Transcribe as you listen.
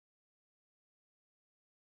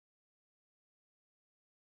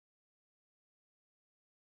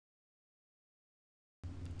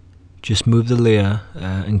Just move the layer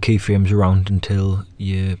and keyframes around until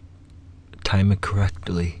you time it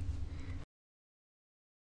correctly.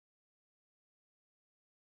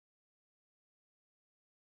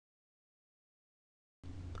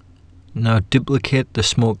 Now duplicate the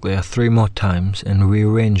smoke layer 3 more times and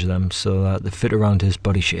rearrange them so that they fit around his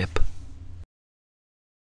body shape.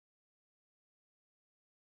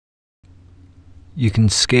 You can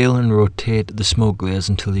scale and rotate the smoke layers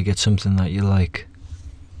until you get something that you like.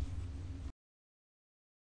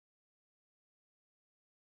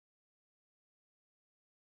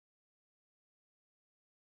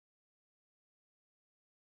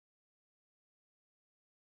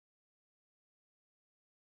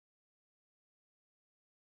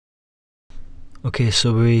 Okay,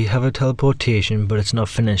 so we have a teleportation, but it's not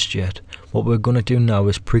finished yet. What we're going to do now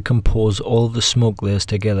is pre-compose all of the smoke layers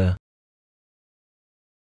together.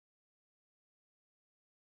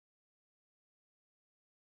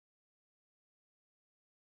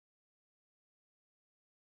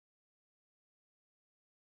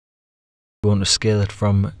 We want to scale it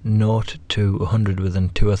from 0 to 100 within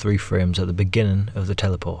 2 or 3 frames at the beginning of the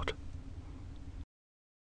teleport.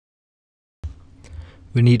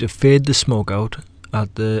 We need to fade the smoke out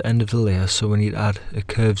at the end of the layer, so we need to add a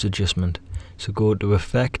curves adjustment. So go to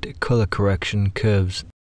Effect, Color Correction, Curves.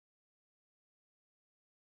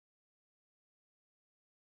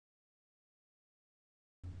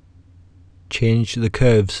 Change the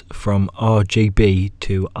curves from RGB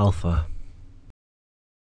to alpha.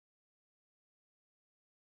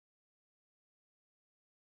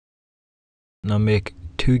 Now make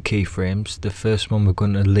 2 keyframes. The first one we're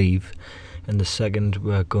going to leave, and the second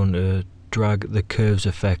we're going to drag the curves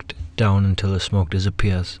effect down until the smoke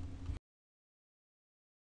disappears.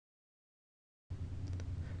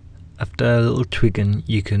 After a little tweaking,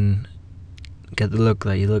 you can get the look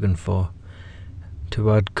that you're looking for.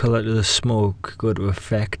 To add colour to the smoke, go to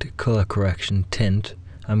Effect, Colour Correction, Tint.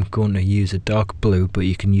 I'm going to use a dark blue, but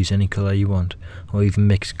you can use any colour you want, or even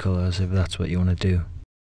mixed colours if that's what you want to do.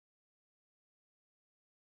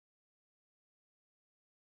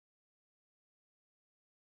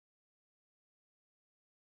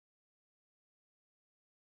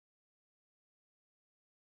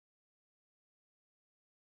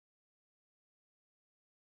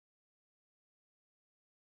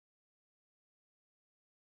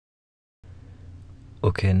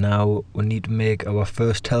 Okay, now we need to make our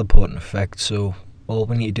first teleporting effect, so all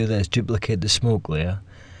we need to do there is duplicate the smoke layer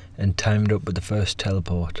and time it up with the first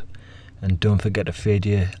teleport. And don't forget to fade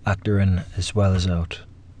your actor in as well as out.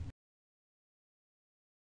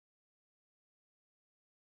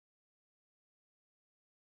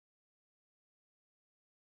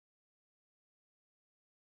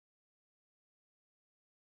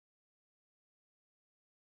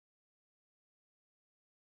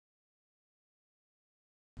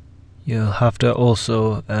 You'll have to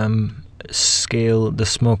also scale the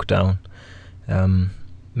smoke down,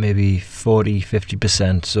 maybe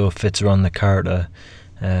 40–50%, so it fits around the character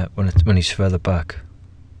when he's further back.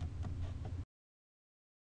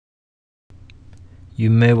 You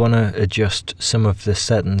may want to adjust some of the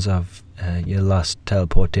settings of your last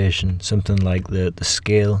teleportation, something like the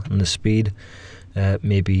scale and the speed,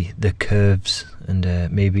 maybe the curves,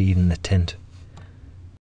 and maybe even the tint.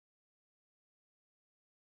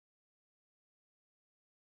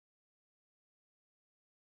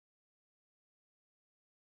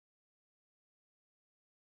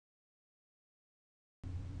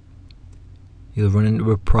 You'll run into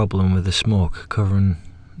a problem with the smoke covering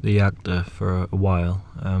the actor for a while,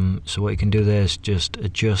 so what you can do there is just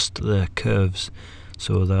adjust the curves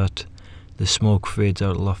so that the smoke fades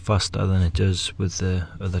out a lot faster than it does with the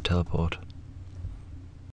other teleport.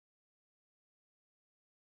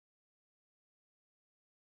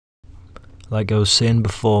 Like I was saying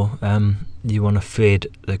before, you want to fade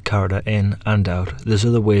the character in and out. There's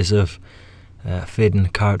other ways of fading the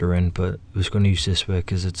character in, but I was going to use this way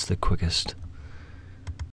because it's the quickest.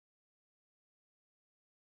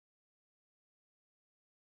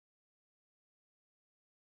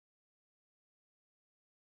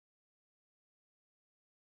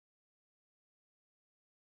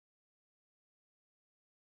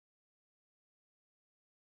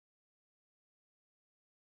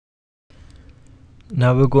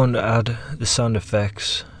 Now we're going to add the sound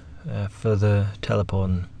effects for the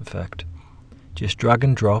teleporting effect. Just drag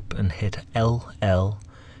and drop and hit LL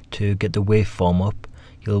to get the waveform up.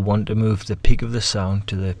 You'll want to move the peak of the sound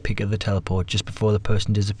to the peak of the teleport just before the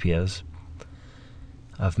person disappears.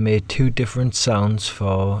 I've made 2 different sounds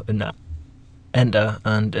for an enter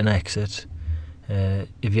and an exit.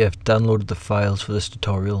 If you have downloaded the files for this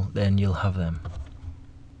tutorial, then you'll have them.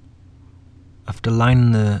 after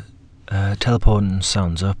lining the teleporting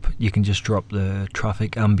sounds up, you can just drop the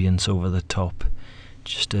traffic ambience over the top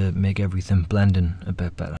just to make everything blend in a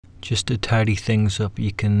bit better. Just to tidy things up,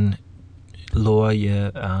 you can lower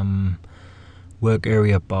your work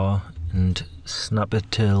area bar and snap it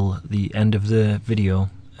till the end of the video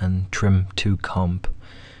and trim to comp,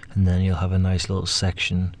 and then you'll have a nice little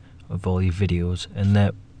section of all your videos.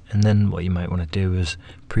 And then what you might want to do is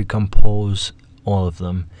pre-compose all of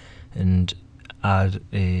them and add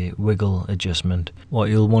a wiggle adjustment. What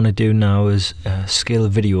you'll want to do now is scale the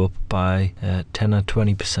video up by 10 or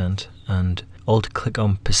 20% and alt click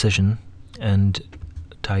on precision and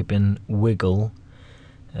type in wiggle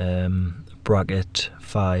bracket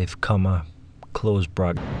 5 comma close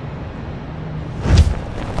bracket.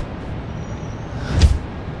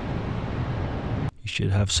 You should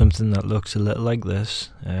have something that looks a little like this.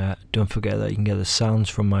 Don't forget that you can get the sounds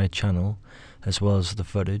from my channel as well as the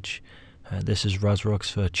footage. This is RazRox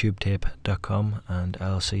for tubetape.com, and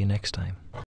I'll see you next time.